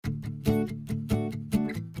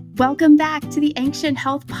Welcome back to the Ancient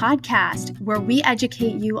Health Podcast, where we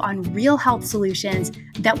educate you on real health solutions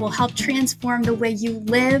that will help transform the way you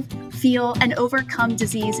live, feel, and overcome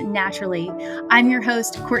disease naturally. I'm your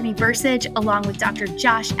host, Courtney Bursage, along with Dr.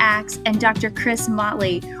 Josh Axe and Dr. Chris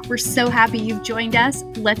Motley. We're so happy you've joined us.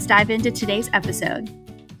 Let's dive into today's episode.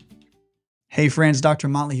 Hey friends, Dr.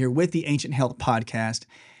 Motley here with the Ancient Health Podcast.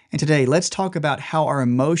 And today, let's talk about how our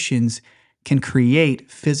emotions can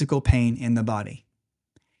create physical pain in the body.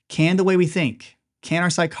 Can the way we think, can our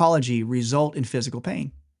psychology result in physical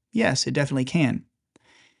pain? Yes, it definitely can.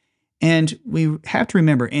 And we have to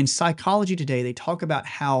remember, in psychology today, they talk about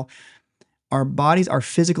how our bodies are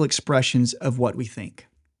physical expressions of what we think.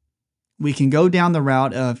 We can go down the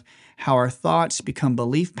route of how our thoughts become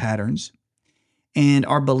belief patterns, and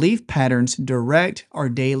our belief patterns direct our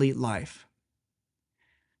daily life.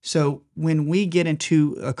 So when we get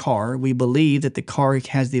into a car, we believe that the car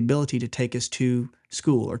has the ability to take us to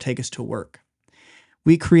school or take us to work.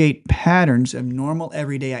 We create patterns of normal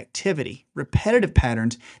everyday activity, repetitive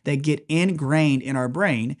patterns that get ingrained in our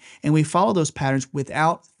brain, and we follow those patterns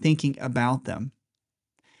without thinking about them.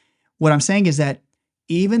 What I'm saying is that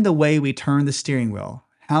even the way we turn the steering wheel,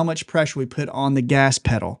 how much pressure we put on the gas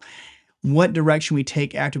pedal, what direction we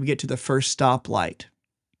take after we get to the first stoplight,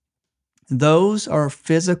 those are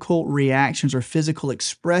physical reactions or physical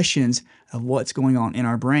expressions of what's going on in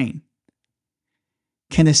our brain.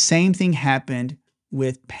 Can the same thing happen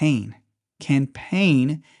with pain? Can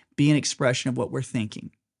pain be an expression of what we're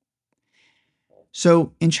thinking?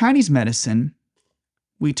 So in Chinese medicine,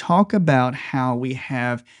 we talk about how we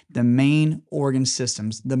have the main organ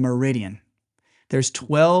systems, the meridian. There's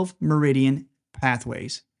 12 meridian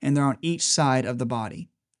pathways, and they're on each side of the body.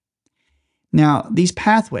 Now, these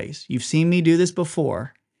pathways, you've seen me do this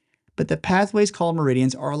before, but the pathways called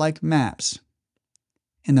meridians are like maps.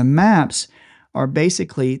 And the maps are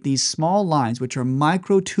basically these small lines, which are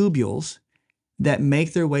microtubules that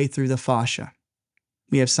make their way through the fascia.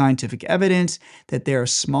 We have scientific evidence that there are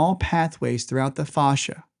small pathways throughout the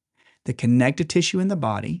fascia, the connective tissue in the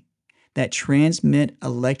body, that transmit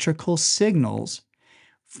electrical signals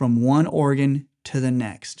from one organ to the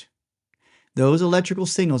next. Those electrical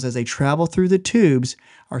signals, as they travel through the tubes,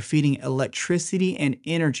 are feeding electricity and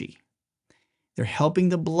energy. They're helping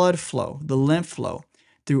the blood flow, the lymph flow,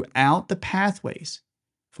 throughout the pathways.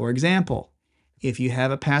 For example, if you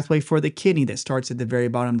have a pathway for the kidney that starts at the very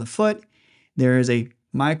bottom of the foot, there is a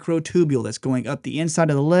microtubule that's going up the inside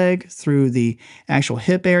of the leg through the actual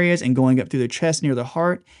hip areas and going up through the chest near the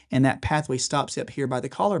heart, and that pathway stops up here by the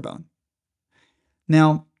collarbone.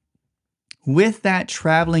 Now, with that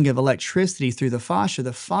traveling of electricity through the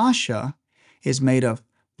fascia is made of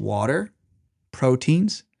water,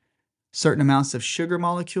 proteins, certain amounts of sugar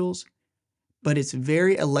molecules, but it's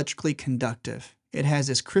very electrically conductive. It has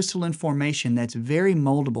this crystalline formation that's very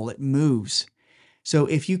moldable. It moves. So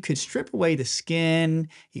if you could strip away the skin,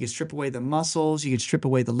 you could strip away the muscles, you could strip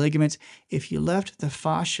away the ligaments. If you left the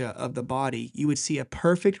fascia of the body, you would see a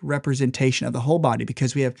perfect representation of the whole body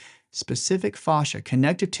because we have specific fascia,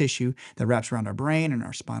 connective tissue that wraps around our brain and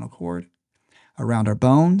our spinal cord, around our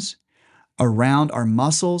bones, around our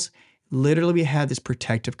muscles. Literally, we have this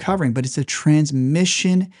protective covering, but it's a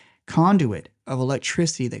transmission conduit of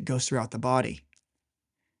electricity that goes throughout the body.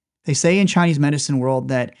 They say in Chinese medicine world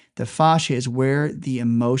that the fascia is where the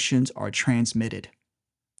emotions are transmitted.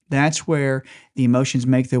 That's where the emotions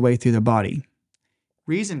make their way through the body.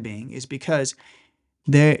 Reason being is because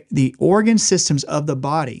the organ systems of the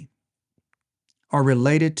body are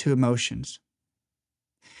related to emotions.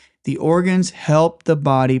 The organs help the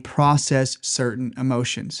body process certain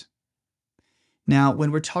emotions. Now,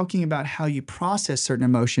 when we're talking about how you process certain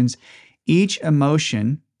emotions, each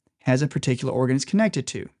emotion has a particular organ it's connected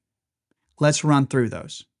to. Let's run through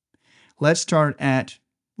those. Let's start at,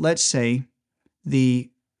 let's say, the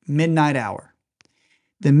midnight hour.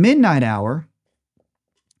 The midnight hour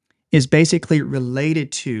is basically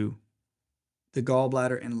related to the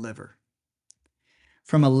gallbladder and liver.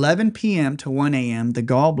 From 11 p.m. to 1 a.m., the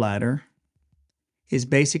gallbladder is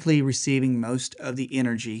basically receiving most of the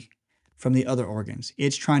energy from the other organs.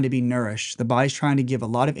 It's trying to be nourished. The body's trying to give a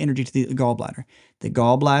lot of energy to the gallbladder. The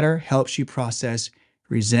gallbladder helps you process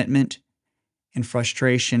resentment and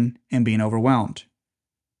frustration and being overwhelmed.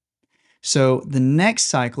 So the next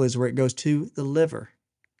cycle is where it goes to the liver.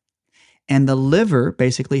 And the liver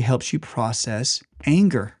basically helps you process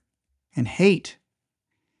anger and hate.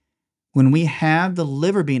 When we have the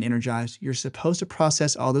liver being energized, you're supposed to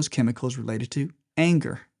process all those chemicals related to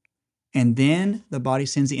anger. And then the body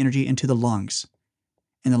sends the energy into the lungs.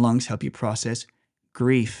 And the lungs help you process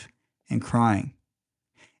grief and crying.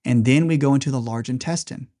 And then we go into the large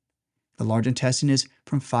intestine. The large intestine is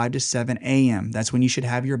from 5 to 7 a.m. That's when you should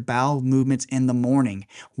have your bowel movements in the morning.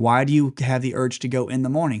 Why do you have the urge to go in the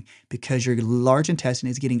morning? Because your large intestine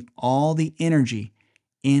is getting all the energy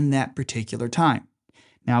in that particular time.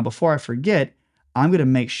 Now, before I forget, I'm going to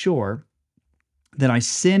make sure that I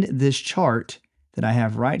send this chart that I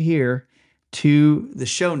have right here to the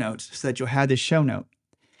show notes so that you'll have this show note.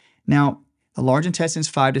 Now, the large intestine is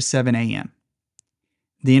 5 to 7 a.m.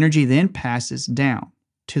 The energy then passes down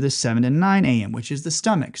to the 7 to 9 a.m., which is the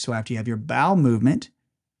stomach. So after you have your bowel movement,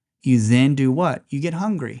 you then do what? You get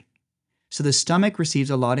hungry. So the stomach receives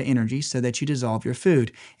a lot of energy so that you dissolve your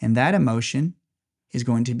food. And that emotion is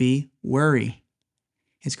going to be worry.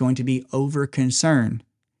 It's going to be over concern,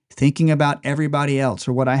 thinking about everybody else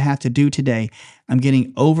or what I have to do today. I'm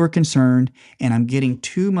getting over concerned and I'm getting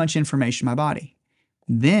too much information in my body.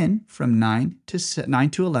 Then from 9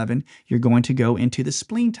 to 11, you're going to go into the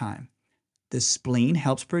spleen time. The spleen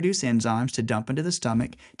helps produce enzymes to dump into the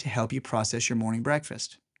stomach to help you process your morning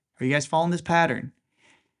breakfast. Are you guys following this pattern?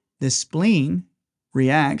 The spleen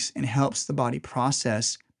reacts and helps the body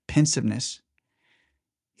process pensiveness.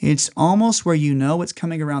 It's almost where you know what's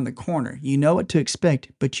coming around the corner. You know what to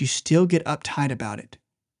expect, but you still get uptight about it.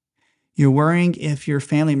 You're worrying if your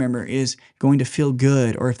family member is going to feel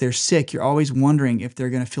good, or if they're sick, you're always wondering if they're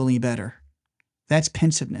going to feel any better. That's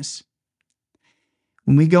pensiveness.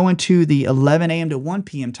 When we go into the 11 a.m. to 1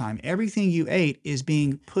 p.m. time, everything you ate is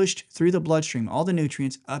being pushed through the bloodstream, all the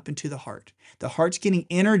nutrients up into the heart. The heart's getting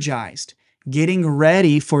energized, getting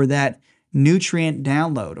ready for that nutrient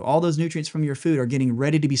download. All those nutrients from your food are getting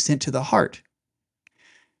ready to be sent to the heart.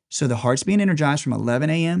 So the heart's being energized from 11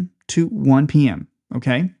 a.m. to 1 p.m.,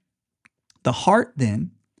 okay? The heart then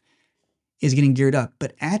is getting geared up.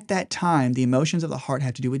 But at that time, the emotions of the heart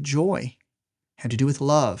have to do with joy, have to do with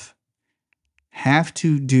love, have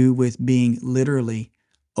to do with being literally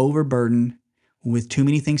overburdened with too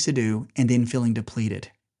many things to do and then feeling depleted.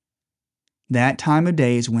 That time of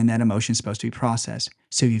day is when that emotion is supposed to be processed.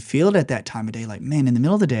 So you feel it at that time of day, like, man, in the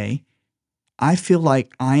middle of the day, I feel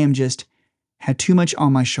like I am just had too much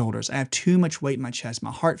on my shoulders. I have too much weight in my chest.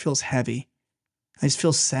 My heart feels heavy. I just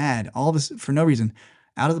feel sad all of a, for no reason,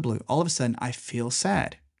 out of the blue. All of a sudden, I feel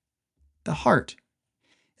sad. The heart.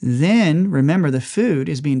 Then, remember, the food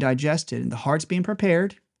is being digested and the heart's being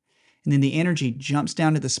prepared. And then the energy jumps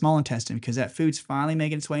down to the small intestine because that food's finally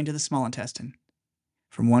making its way into the small intestine.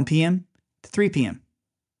 From 1 p.m. to 3 p.m.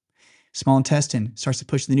 Small intestine starts to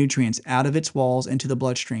push the nutrients out of its walls into the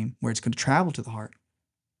bloodstream where it's going to travel to the heart.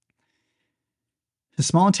 The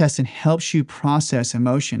small intestine helps you process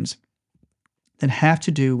emotions that have to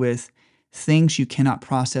do with things you cannot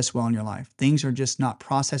process well in your life. Things are just not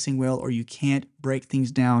processing well, or you can't break things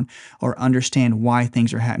down or understand why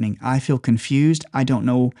things are happening. I feel confused. I don't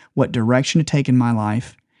know what direction to take in my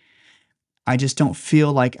life. I just don't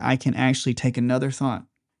feel like I can actually take another thought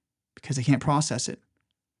because I can't process it.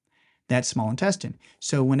 That's small intestine.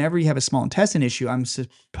 So whenever you have a small intestine issue, I'm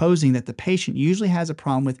supposing that the patient usually has a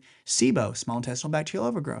problem with SIBO, small intestinal bacterial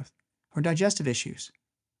overgrowth, or digestive issues.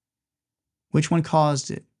 Which one caused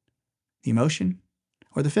it? The emotion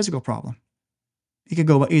or the physical problem? It could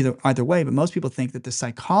go either way, but most people think that the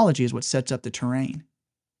psychology is what sets up the terrain.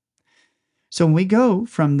 So when we go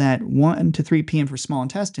from that 1 to 3 p.m. for small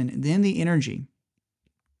intestine, then the energy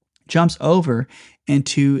jumps over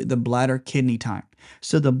into the bladder kidney time.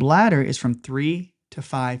 So the bladder is from 3 to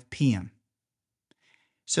 5 p.m.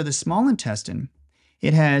 So the small intestine,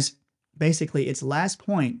 it has basically its last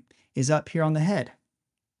point is up here on the head,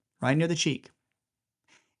 right near the cheek.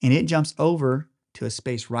 And it jumps over to a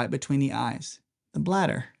space right between the eyes, the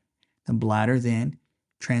bladder. The bladder then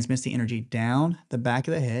transmits the energy down the back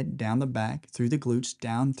of the head, down the back, through the glutes,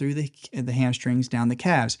 down through the hamstrings, down the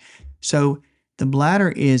calves. So the bladder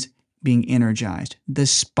is being energized. The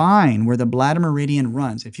spine, where the bladder meridian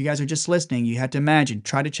runs, if you guys are just listening, you have to imagine,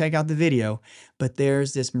 try to check out the video, but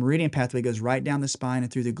there's this meridian pathway that goes right down the spine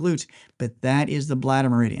and through the glutes, but that is the bladder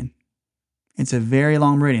meridian. It's a very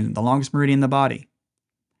long meridian, the longest meridian in the body.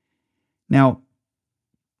 Now,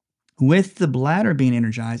 with the bladder being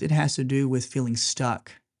energized, it has to do with feeling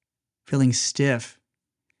stuck, feeling stiff,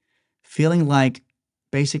 feeling like,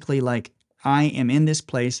 basically like I am in this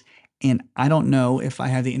place and I don't know if I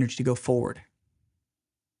have the energy to go forward.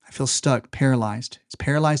 I feel stuck, paralyzed. It's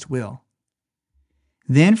paralyzed will.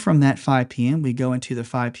 Then from that 5 p.m., we go into the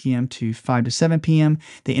 5 p.m. to 5 to 7 p.m.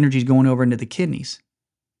 The energy is going over into the kidneys.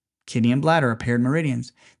 Kidney and bladder are paired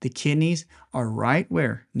meridians. The kidneys are right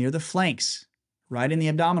where? Near the flanks, right in the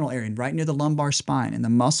abdominal area, right near the lumbar spine. And the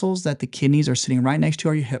muscles that the kidneys are sitting right next to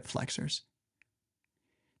are your hip flexors.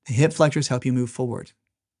 The hip flexors help you move forward.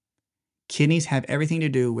 Kidneys have everything to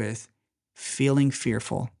do with feeling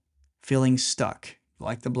fearful, feeling stuck,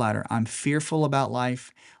 like the bladder. I'm fearful about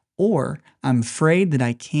life, or I'm afraid that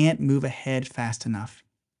I can't move ahead fast enough.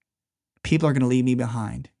 People are going to leave me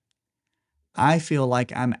behind. I feel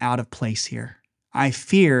like I'm out of place here. I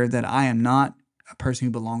fear that I am not a person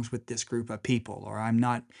who belongs with this group of people, or I'm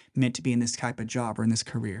not meant to be in this type of job or in this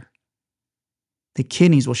career. The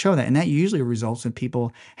kidneys will show that, and that usually results in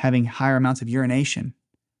people having higher amounts of urination,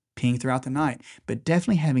 peeing throughout the night, but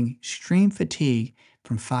definitely having extreme fatigue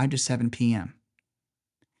from 5 to 7 p.m.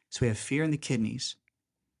 So we have fear in the kidneys.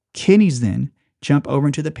 Kidneys then jump over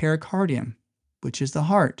into the pericardium, which is the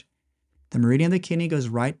heart. The meridian of the kidney goes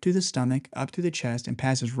right through the stomach, up through the chest, and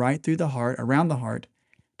passes right through the heart, around the heart,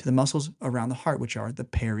 to the muscles around the heart, which are the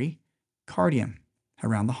pericardium,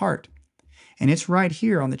 around the heart. And it's right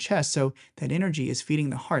here on the chest, so that energy is feeding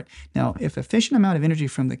the heart. Now, if a sufficient amount of energy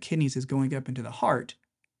from the kidneys is going up into the heart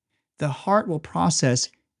will process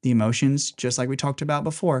the emotions, just like we talked about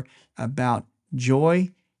before, about joy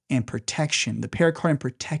and protection. The pericardium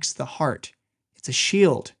protects the heart. It's a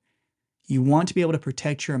shield. You want to be able to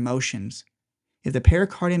protect your emotions. If the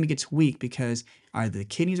pericardium gets weak because either the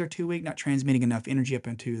kidneys are too weak, not transmitting enough energy up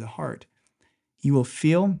into the heart, you will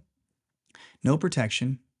feel no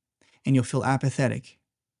protection and you'll feel apathetic.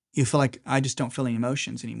 You'll feel like, I just don't feel any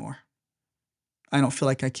emotions anymore. I don't feel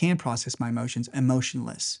like I can process my emotions,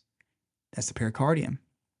 emotionless. That's the pericardium.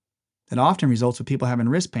 That often results with people having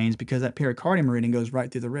wrist pains because that pericardium meridian goes right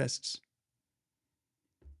through the wrists.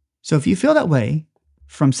 So if you feel that way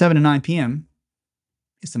from 7 to 9 p.m.,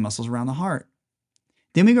 it's the muscles around the heart.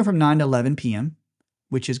 Then we go from 9 to 11 p.m.,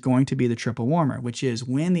 which is going to be the triple warmer, which is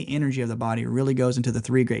when the energy of the body really goes into the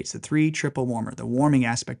three greats, the three triple warmer, the warming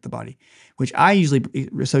aspect of the body, which I usually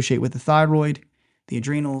associate with the thyroid, the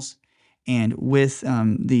adrenals, and with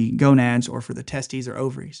the gonads, or for the testes or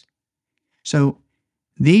ovaries. So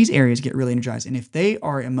these areas get really energized. And if they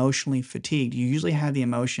are emotionally fatigued, you usually have the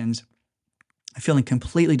emotions feeling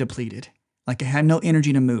completely depleted. Like I have no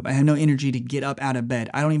energy to move. I have no energy to get up out of bed.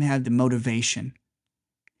 I don't even have the motivation.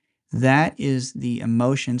 That is the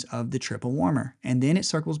emotions of the triple warmer. And then it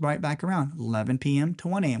circles right back around 11 p.m. to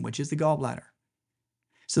 1 a.m., which is the gallbladder.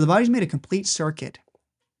 So the body's made a complete circuit.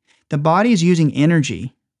 The body is using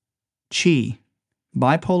energy, chi,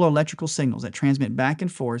 bipolar electrical signals that transmit back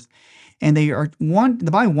and forth. And the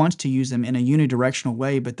body wants to use them in a unidirectional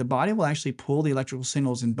way, but the body will actually pull the electrical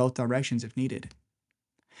signals in both directions if needed.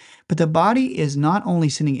 But the body is not only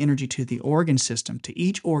sending energy to the organ system, to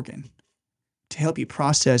each organ, to help you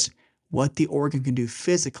process what the organ can do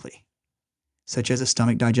physically, such as the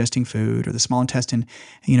stomach digesting food or the small intestine,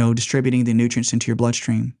 distributing the nutrients into your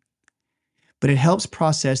bloodstream. But it helps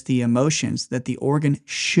process the emotions that the organ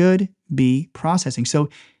should be processing. So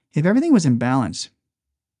if everything was in balance,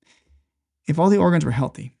 if all the organs were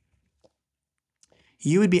healthy,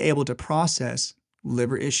 you would be able to process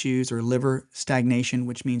liver issues or liver stagnation,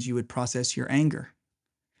 which means you would process your anger.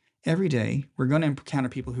 Every day, we're going to encounter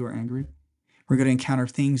people who are angry. We're going to encounter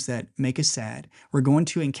things that make us sad. We're going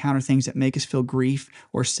to encounter things that make us feel grief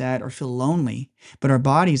or sad or feel lonely. But our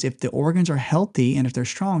bodies, if the organs are healthy and if they're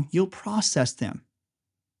strong, you'll process them.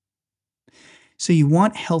 So you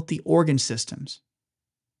want healthy organ systems.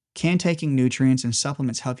 Can taking nutrients and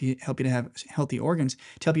supplements help you to have healthy organs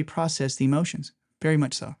to help you process the emotions? Very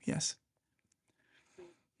much so, yes.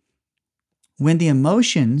 When the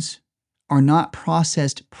emotions are not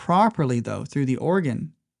processed properly, though, through the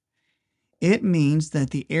organ, it means that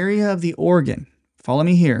the area of the organ, follow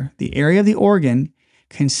me here, the area of the organ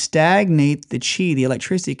can stagnate the chi, the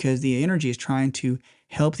electricity, because the energy is trying to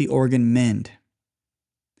help the organ mend.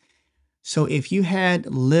 So if you had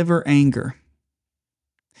liver anger,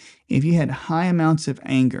 if you had high amounts of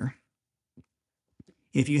anger,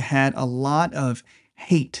 if you had a lot of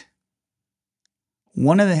hate,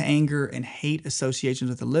 one of the anger and hate associations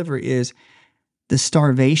with the liver is the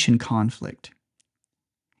starvation conflict.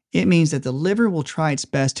 It means that the liver will try its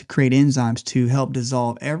best to create enzymes to help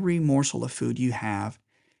dissolve every morsel of food you have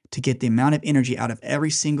to get the amount of energy out of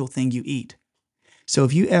every single thing you eat. So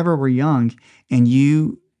if you ever were young and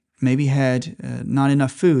you maybe had not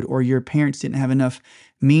enough food, or your parents didn't have enough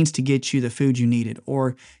means to get you the food you needed,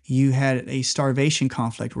 or you had a starvation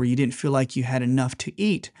conflict where you didn't feel like you had enough to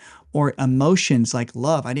eat, or emotions like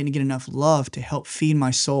love. I didn't get enough love to help feed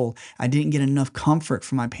my soul. I didn't get enough comfort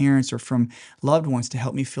from my parents or from loved ones to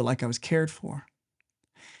help me feel like I was cared for.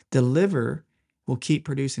 The liver will keep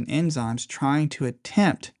producing enzymes trying to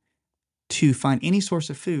attempt to find any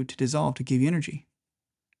source of food to dissolve to give you energy.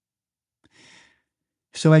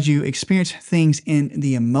 So as you experience things in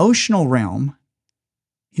the emotional realm,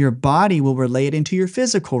 your body will relay it into your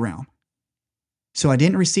physical realm. So I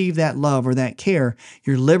didn't receive that love or that care.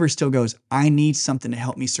 Your liver still goes, I need something to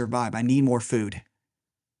help me survive. I need more food.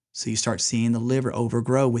 So you start seeing the liver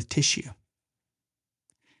overgrow with tissue.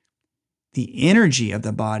 The energy of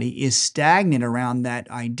the body is stagnant around that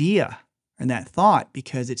idea and that thought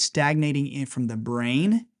because it's stagnating in from the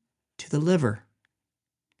brain to the liver.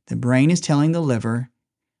 The brain is telling the liver,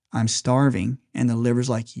 I'm starving, and the liver's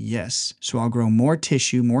like, yes. So I'll grow more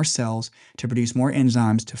tissue, more cells to produce more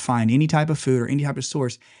enzymes to find any type of food or any type of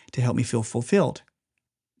source to help me feel fulfilled.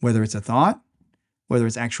 Whether it's a thought, whether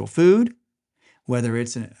it's actual food, whether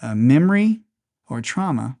it's a memory or a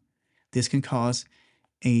trauma, this can cause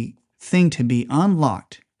a thing to be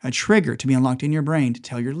unlocked, a trigger to be unlocked in your brain to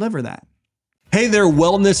tell your liver that. Hey there,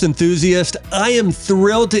 wellness enthusiast. I am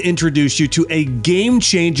thrilled to introduce you to a game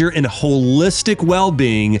changer in holistic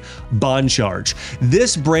well-being, Bond Charge.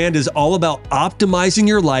 This brand is all about optimizing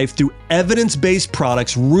your life through evidence-based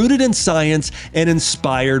products rooted in science and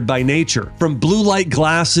inspired by nature. From blue light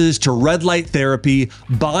glasses to red light therapy,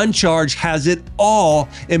 Bond Charge has it all,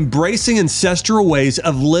 embracing ancestral ways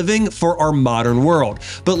of living for our modern world.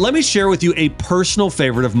 But let me share with you a personal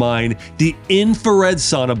favorite of mine, the infrared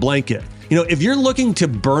sauna blanket. If you're looking to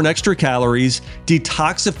burn extra calories,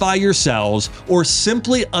 detoxify your cells, or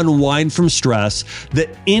simply unwind from stress, the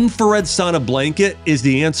infrared sauna blanket is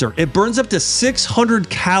the answer. It burns up to 600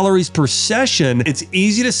 calories per session. It's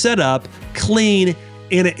easy to set up, clean,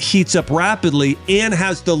 and it heats up rapidly and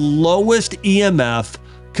has the lowest EMF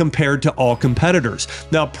compared to all competitors.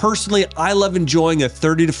 Now, personally, I love enjoying a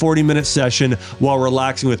 30 to 40 minute session while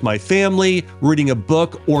relaxing with my family, reading a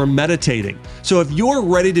book, or meditating. So if you're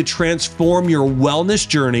ready to transform your wellness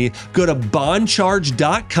journey, go to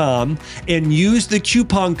bondcharge.com and use the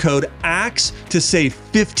coupon code AXE to save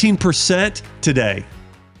 15% today.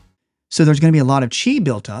 So there's going to be a lot of chi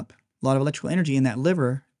built up, a lot of electrical energy in that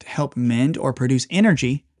liver to help mend or produce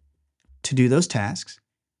energy to do those tasks,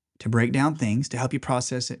 to break down things, to help you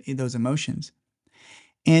process those emotions.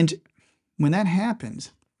 And when that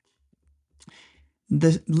happens,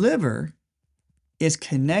 the liver is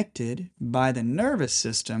connected by the nervous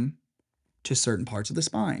system to certain parts of the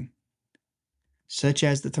spine, such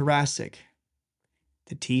as the thoracic,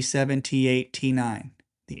 the T7, T8, T9,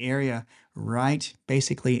 the area right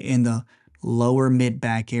basically in the lower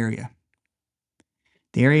mid-back area.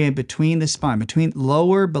 The area between the spine, between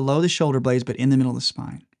lower below the shoulder blades, but in the middle of the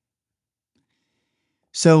spine.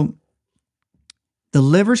 So the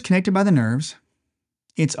liver is connected by the nerves.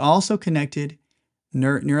 It's also connected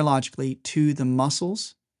neurologically to the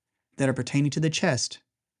muscles that are pertaining to the chest,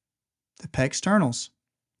 the pectorals.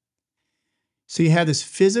 So you have this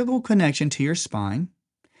physical connection to your spine.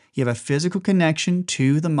 You have a physical connection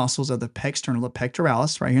to the muscles of the pectoral, the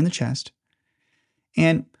pectoralis, right here in the chest.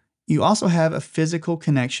 And you also have a physical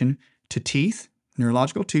connection to teeth,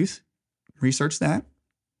 neurological tooth. Research that,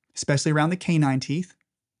 especially around the canine teeth.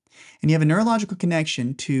 And you have a neurological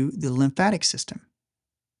connection to the lymphatic system.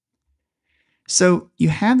 So you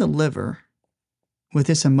have the liver with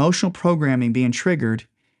this emotional programming being triggered,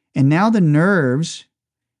 and now the nerves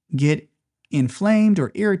get inflamed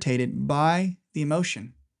or irritated by the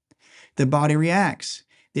emotion. The body reacts.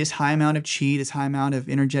 This high amount of chi, this high amount of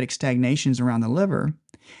energetic stagnations around the liver,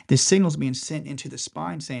 this signal is being sent into the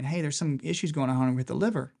spine saying, hey, there's some issues going on with the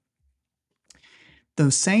liver.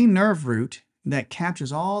 The same nerve root that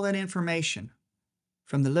captures all that information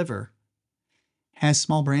from the liver has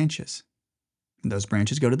small branches. And those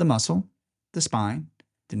branches go to the muscle, the spine,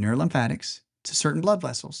 the neurolymphatics, to certain blood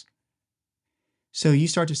vessels. So you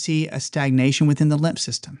start to see a stagnation within the lymph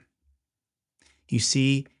system. You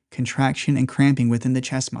see contraction and cramping within the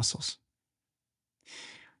chest muscles.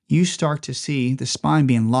 You start to see the spine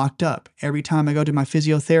being locked up. Every time I go to my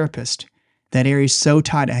physiotherapist, that area is so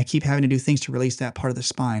tight, I keep having to do things to release that part of the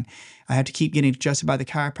spine. I have to keep getting adjusted by the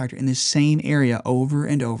chiropractor in this same area over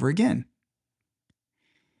and over again.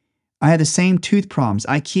 I have the same tooth problems.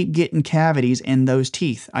 I keep getting cavities in those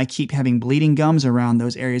teeth. I keep having bleeding gums around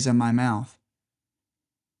those areas of my mouth.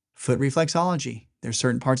 Foot reflexology. There's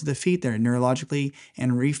certain parts of the feet that are neurologically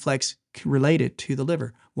and reflex related to the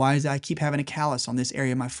liver. Why is it I keep having a callus on this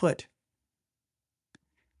area of my foot?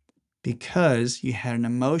 Because you had an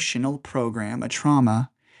emotional program, a trauma,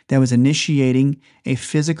 that was initiating a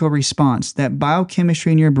physical response, that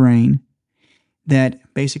biochemistry in your brain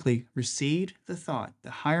that basically received the thought,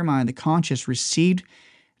 the higher mind, the conscious received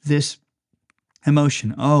this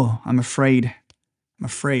emotion. Oh, I'm afraid. I'm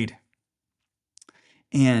afraid.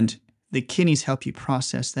 And the kidneys help you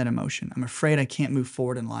process that emotion. I'm afraid I can't move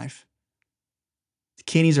forward in life. The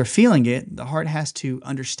kidneys are feeling it. The heart has to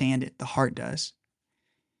understand it. The heart does.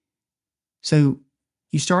 So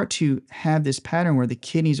you start to have this pattern where the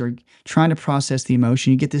kidneys are trying to process the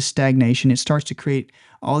emotion. You get this stagnation. It starts to create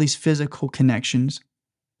all these physical connections.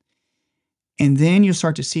 And then you'll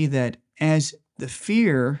start to see that as the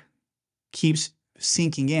fear keeps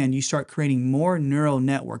sinking in, you start creating more neural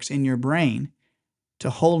networks in your brain to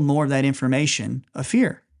hold more of that information of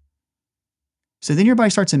fear. So then your body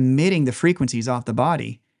starts emitting the frequencies off the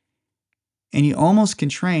body, and you almost can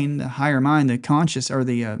train the higher mind, the conscious, or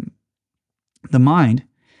the mind,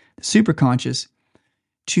 the superconscious,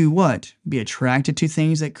 to what? Be attracted to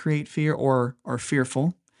things that create fear or are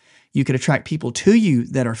fearful. You could attract people to you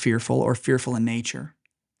that are fearful or fearful in nature.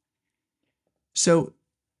 So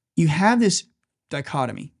you have this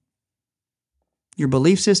dichotomy. Your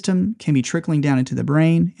belief system can be trickling down into the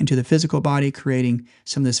brain, into the physical body, creating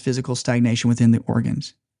some of this physical stagnation within the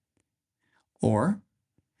organs. Or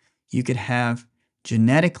you could have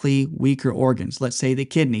genetically weaker organs, let's say the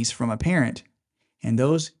kidneys from a parent, and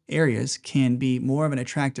those areas can be more of an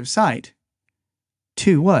attractive site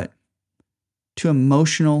to what? To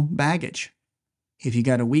emotional baggage. If you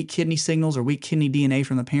got a weak kidney signals or weak kidney DNA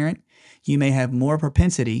from the parent, you may have more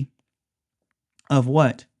propensity of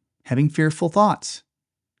what? Having fearful thoughts.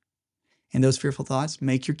 And those fearful thoughts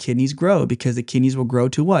make your kidneys grow, because the kidneys will grow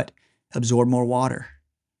to what? Absorb more water.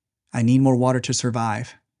 I need more water to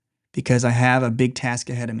survive because I have a big task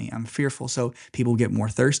ahead of me. I'm fearful. So people get more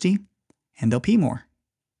thirsty and they'll pee more.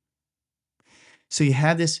 So you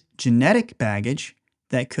have this genetic baggage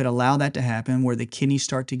that could allow that to happen, where the kidneys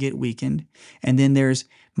start to get weakened. And then there's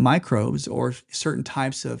microbes or certain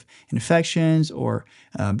types of infections or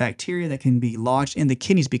bacteria that can be lodged in the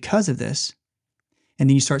kidneys because of this. And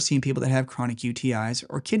then you start seeing people that have chronic UTIs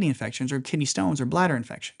or kidney infections or kidney stones or bladder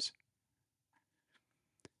infections.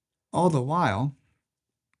 All the while,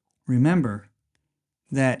 remember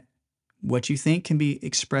that what you think can be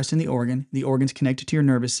expressed in the organ's connected to your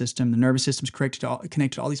nervous system, the nervous system's connected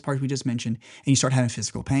to all these parts we just mentioned, and you start having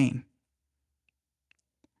physical pain.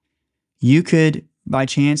 You could, by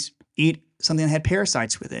chance, eat something that had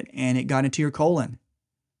parasites with it, and it got into your colon.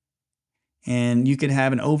 And you could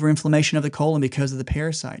have an overinflammation of the colon because of the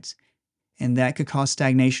parasites. And that could cause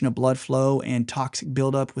stagnation of blood flow and toxic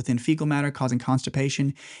buildup within fecal matter, causing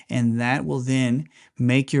constipation. And that will then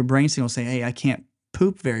make your brain signal say, hey, I can't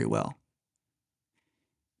poop very well.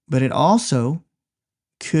 But it also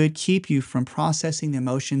could keep you from processing the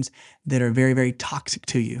emotions that are very, very toxic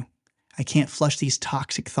to you. I can't flush these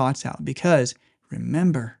toxic thoughts out because,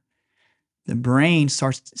 remember, the brain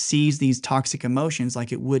sees these toxic emotions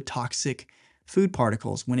like it would toxic food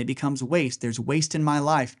particles. When it becomes waste, there's waste in my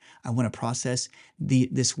life. I want to process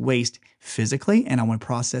this waste physically, and I want to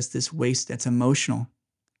process this waste that's emotional.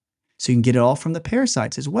 So you can get it all from the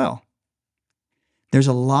parasites as well. There's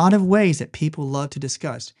a lot of ways that people love to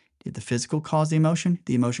discuss. Did the physical cause the emotion?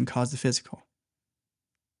 The emotion caused the physical.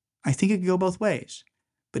 I think it could go both ways.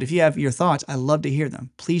 But if you have your thoughts, I love to hear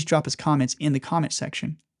them. Please drop us comments in the comment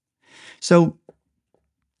section. So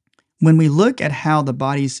when we look at how the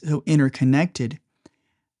body's so interconnected,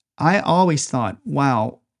 I always thought,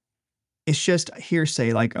 wow, it's just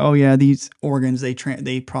hearsay, like, oh yeah, these organs,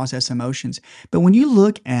 they process emotions. But when you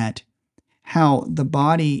look at how the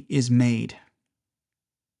body is made,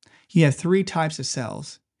 you have three types of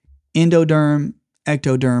cells: endoderm,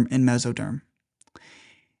 ectoderm, and mesoderm.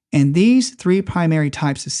 And these three primary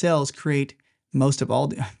types of cells create most of all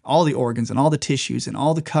the organs and all the tissues and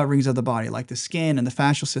all the coverings of the body, like the skin and the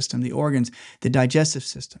fascial system, the organs, the digestive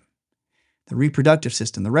system, the reproductive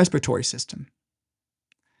system, the respiratory system.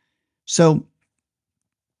 So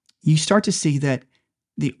you start to see that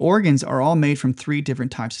the organs are all made from three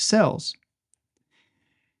different types of cells.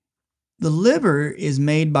 The liver is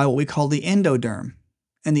made by what we call the endoderm,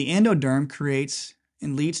 and the endoderm creates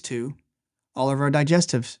and leads to all of our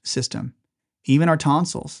digestive system, even our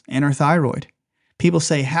tonsils and our thyroid. People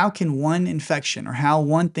say, how can one infection or how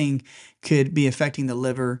one thing could be affecting the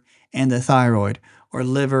liver and the thyroid, or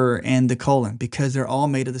liver and the colon? Because they're all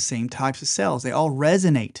made of the same types of cells. They all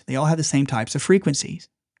resonate. They all have the same types of frequencies.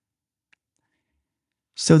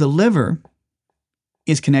 So the liver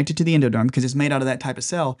is connected to the endoderm because it's made out of that type of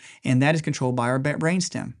cell, and that is controlled by our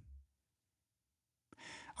brainstem.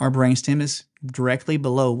 Our brainstem is directly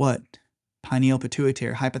below what? Pineal,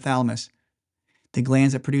 pituitary, hypothalamus, the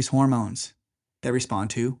glands that produce hormones that respond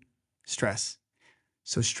to stress.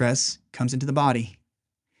 So stress comes into the body.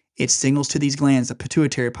 It signals to these glands, the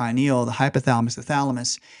pituitary, pineal, the hypothalamus, the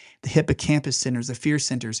thalamus, the hippocampus centers, the fear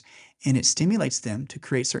centers, and it stimulates them to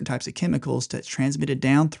create certain types of chemicals that's transmitted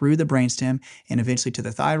down through the brainstem and eventually to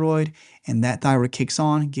the thyroid, and that thyroid kicks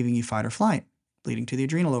on, giving you fight or flight, leading to the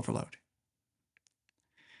adrenal overload.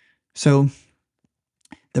 So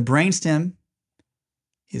The brainstem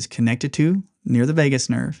is connected to near the vagus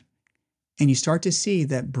nerve, and you start to see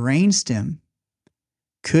that brainstem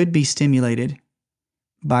could be stimulated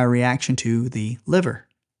by reaction to the liver.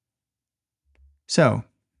 So,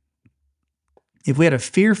 if we had a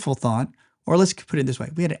fearful thought, or let's put it this way,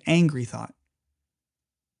 we had an angry thought.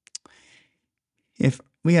 If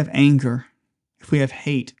we have anger, if we have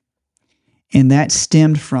hate, and that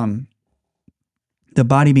stemmed from the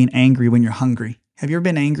body being angry when you're hungry. Have you ever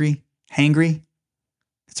been angry? Hangry?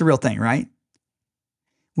 It's a real thing, right?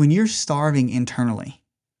 When you're starving internally,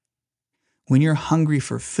 when you're hungry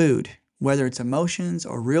for food, whether it's emotions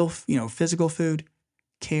or real, physical food,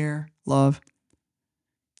 care, love,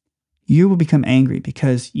 you will become angry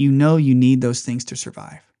because you know you need those things to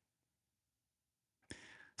survive.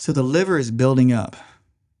 So the liver is building up.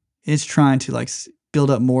 It's trying to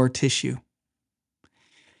build up more tissue.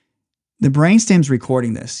 The brainstem's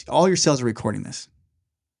recording this. All your cells are recording this.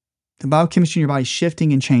 The biochemistry in your body is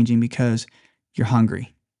shifting and changing because you're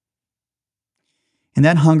hungry. And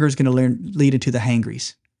that hunger is going to lead into the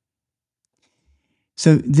hangries.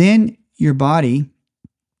 So then your body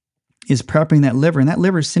is prepping that liver, and that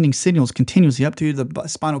liver is sending signals continuously up through the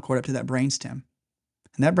spinal cord, up to that brainstem.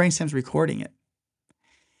 And that brainstem's recording it.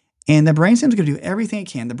 And the brainstem's going to do everything it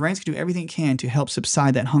can. The brain's going to do everything it can to help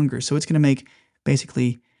subside that hunger. So it's going to make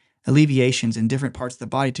basically alleviations in different parts of the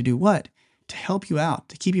body to do what? To help you out,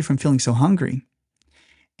 to keep you from feeling so hungry.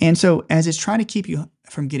 And so as it's trying to keep you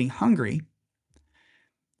from getting hungry,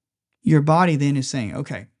 your body then is saying,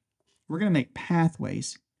 okay, we're going to make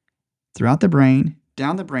pathways throughout the brain,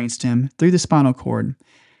 down the brainstem, through the spinal cord,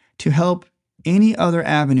 to help any other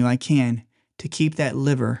avenue I can to keep that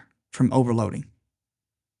liver from overloading.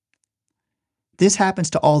 This happens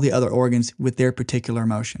to all the other organs with their particular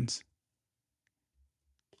emotions.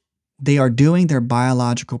 They are doing their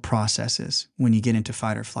biological processes when you get into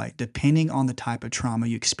fight or flight, depending on the type of trauma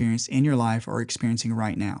you experience in your life or experiencing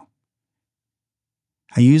right now.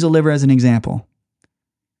 I use the liver as an example,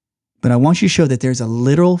 but I want you to show that there's a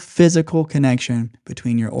literal physical connection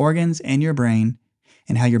between your organs and your brain,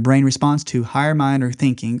 and how your brain responds to higher mind or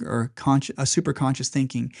thinking or a superconscious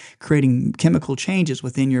thinking, creating chemical changes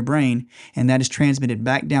within your brain, and that is transmitted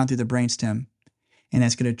back down through the brainstem, and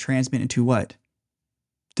that's going to transmit into what?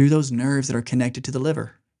 Through those nerves that are connected to the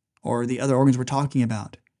liver or the other organs we're talking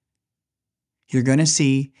about. You're going to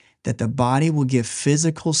see that the body will give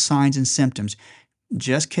physical signs and symptoms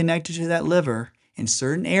just connected to that liver in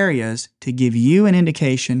certain areas to give you an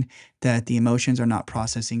indication that the emotions are not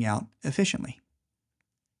processing out efficiently.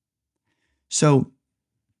 So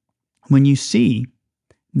when you see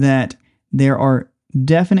that there are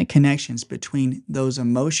definite connections between those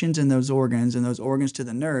emotions and those organs to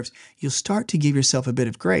the nerves, you'll start to give yourself a bit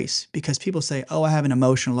of grace, because people say, oh, I have an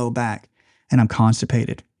emotional low back and I'm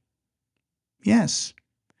constipated. Yes,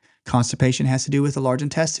 constipation has to do with the large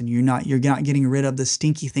intestine. You're not getting rid of the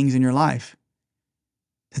stinky things in your life.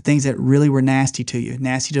 The things that really were nasty to you,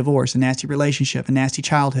 nasty divorce, a nasty relationship, a nasty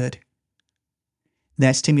childhood.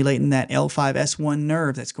 That's stimulating that L5-S1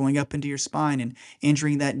 nerve that's going up into your spine and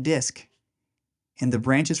injuring that disc. And the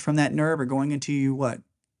branches from that nerve are going into your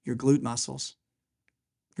glute muscles,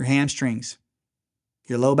 your hamstrings,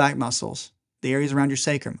 your low back muscles, the areas around your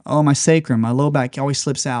sacrum. Oh, my sacrum, my low back always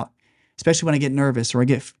slips out, especially when I get nervous or I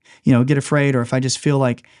get afraid, or if I just feel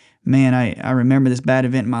like, man, I remember this bad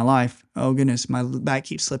event in my life. Oh goodness, my back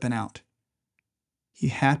keeps slipping out. You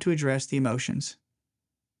have to address the emotions.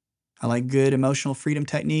 I like good emotional freedom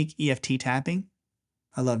technique, EFT tapping.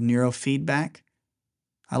 I love neurofeedback.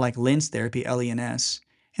 I like lens therapy, LENS.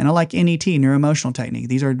 And I like NET, neuroemotional technique.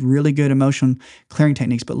 These are really good emotion clearing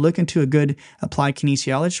techniques, but look into a good applied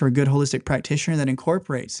kinesiologist or a good holistic practitioner that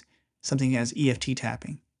incorporates something as EFT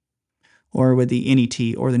tapping or with the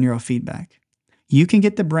NET or the neurofeedback. You can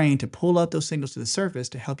get the brain to pull out those signals to the surface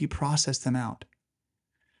to help you process them out.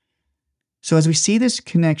 So as we see this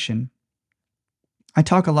connection, I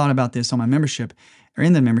talk a lot about this on my membership or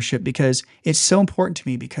in the membership because it's so important to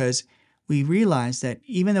me, because we realize that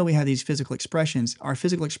even though we have these physical expressions, our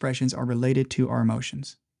physical expressions are related to our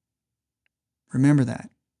emotions. Remember that.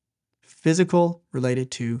 Physical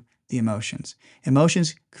related to the emotions.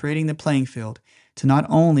 Emotions creating the playing field to not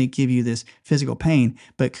only give you this physical pain,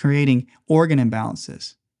 but creating organ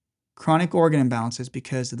imbalances, chronic organ imbalances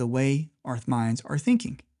because of the way our minds are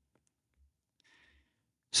thinking.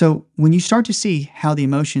 So when you start to see how the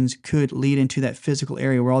emotions could lead into that physical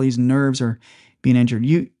area where all these nerves are being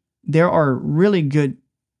injured, there are really good,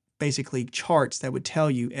 basically, charts that would tell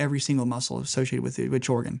you every single muscle associated with which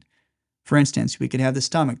organ. For instance, we could have the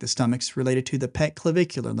stomach. The stomach's related to the pec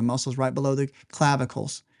clavicular, the muscles right below the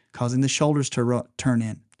clavicles, causing the shoulders to turn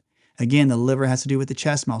in. Again, the liver has to do with the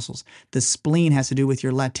chest muscles. The spleen has to do with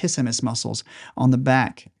your latissimus muscles on the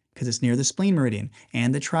back because it's near the spleen meridian,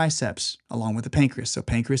 and the triceps along with the pancreas. So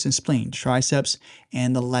pancreas and spleen, triceps,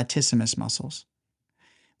 and the latissimus muscles.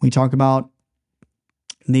 We talk about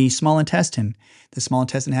the small intestine. The small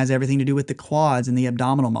intestine has everything to do with the quads and the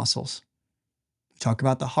abdominal muscles. We talk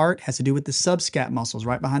about the heart, has to do with the subscap muscles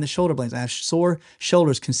right behind the shoulder blades. I have sore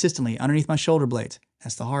shoulders consistently underneath my shoulder blades.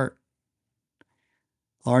 That's the heart.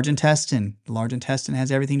 Large intestine. The large intestine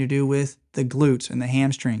has everything to do with the glutes and the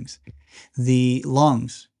hamstrings. The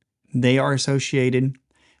lungs, they are associated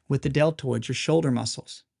with the deltoids, your shoulder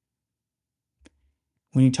muscles.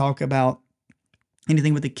 When you talk about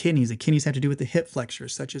anything with the kidneys have to do with the hip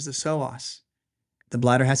flexors, such as the psoas. The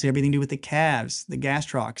bladder has everything to do with the calves, the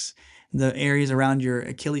gastrocs, the areas around your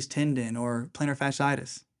Achilles tendon or plantar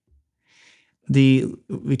fasciitis.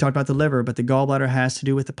 We talked about the liver, but the gallbladder has to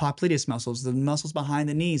do with the popliteus muscles, the muscles behind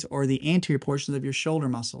the knees or the anterior portions of your shoulder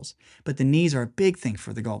muscles. But the knees are a big thing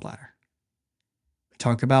for the gallbladder. We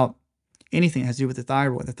talk about anything that has to do with the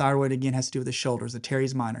thyroid. The thyroid, again, has to do with the shoulders, the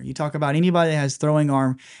teres minor. You talk about anybody that has throwing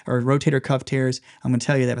arm or rotator cuff tears, I'm going to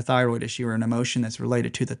tell you they have a thyroid issue or an emotion that's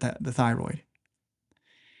related to the thyroid.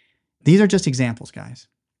 These are just examples, guys.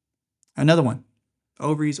 Another one,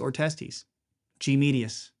 ovaries or testes, G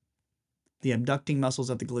medius, the abducting muscles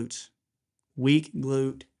of the glutes, weak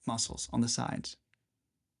glute muscles on the sides.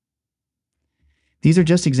 These are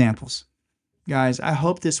just examples. Guys, I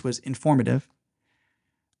hope this was informative.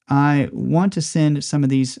 I want to send some of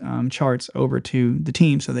these charts over to the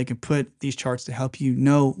team so they can put these charts to help you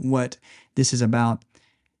know what this is about.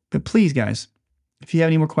 But please, guys, if you have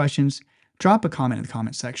any more questions, drop a comment in the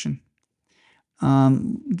comment section.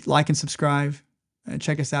 Like and subscribe.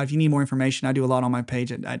 Check us out. If you need more information, I do a lot on my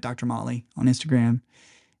page at Dr. Motley on Instagram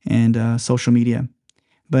and social media.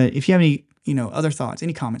 But if you have any other thoughts,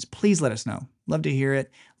 any comments, please let us know. Love to hear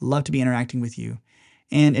it. Love to be interacting with you.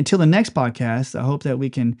 And until the next podcast, I hope that we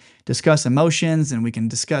can discuss emotions and we can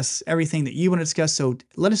discuss everything that you want to discuss. So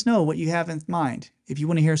let us know what you have in mind. If you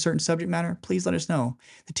want to hear a certain subject matter, please let us know.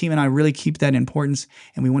 The team and I really keep that importance,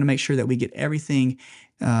 and we want to make sure that we get everything,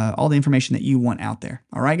 all the information that you want out there.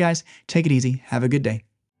 All right, guys, take it easy. Have a good day.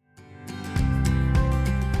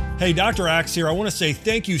 Hey, Dr. Axe here. I want to say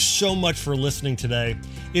thank you so much for listening today.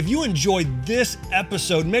 If you enjoyed this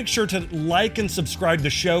episode, make sure to like and subscribe to the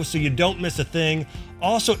show so you don't miss a thing.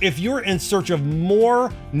 Also, if you're in search of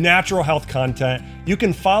more natural health content, you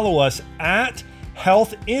can follow us at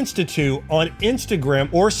Health Institute on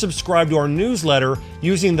Instagram or subscribe to our newsletter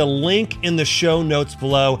using the link in the show notes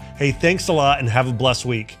below. Hey, thanks a lot and have a blessed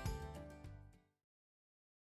week.